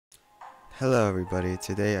Hello everybody,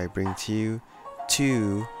 today I bring to you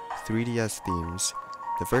two 3DS themes.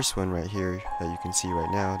 The first one right here that you can see right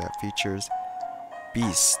now that features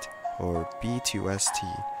B2ST or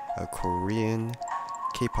B2ST, a Korean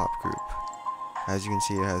K-pop group. As you can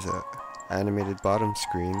see, it has an animated bottom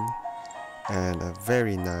screen and a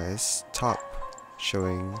very nice top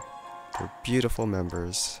showing their beautiful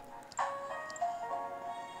members.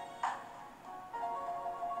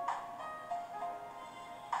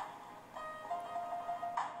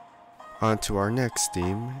 On to our next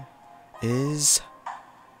theme is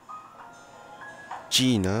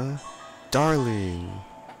Gina, Darling.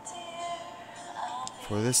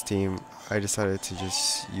 For this theme, I decided to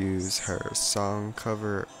just use her song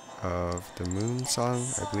cover of the Moon song.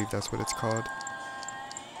 I believe that's what it's called.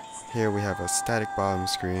 Here we have a static bottom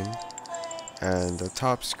screen, and the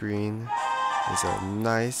top screen is a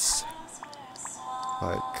nice,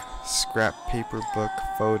 like, scrap paper book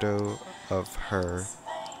photo of her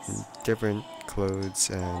in different clothes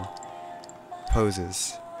and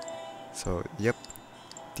poses. So yep,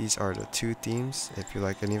 these are the two themes. If you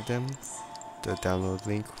like any of them, the download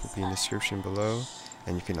link will be in the description below,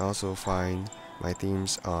 and you can also find my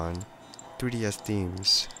themes on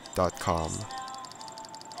 3dsthemes.com.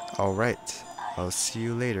 Alright, I'll see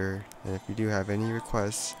you later, and if you do have any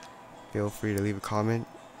requests, feel free to leave a comment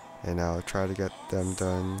and I'll try to get them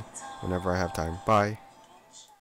done whenever I have time. Bye!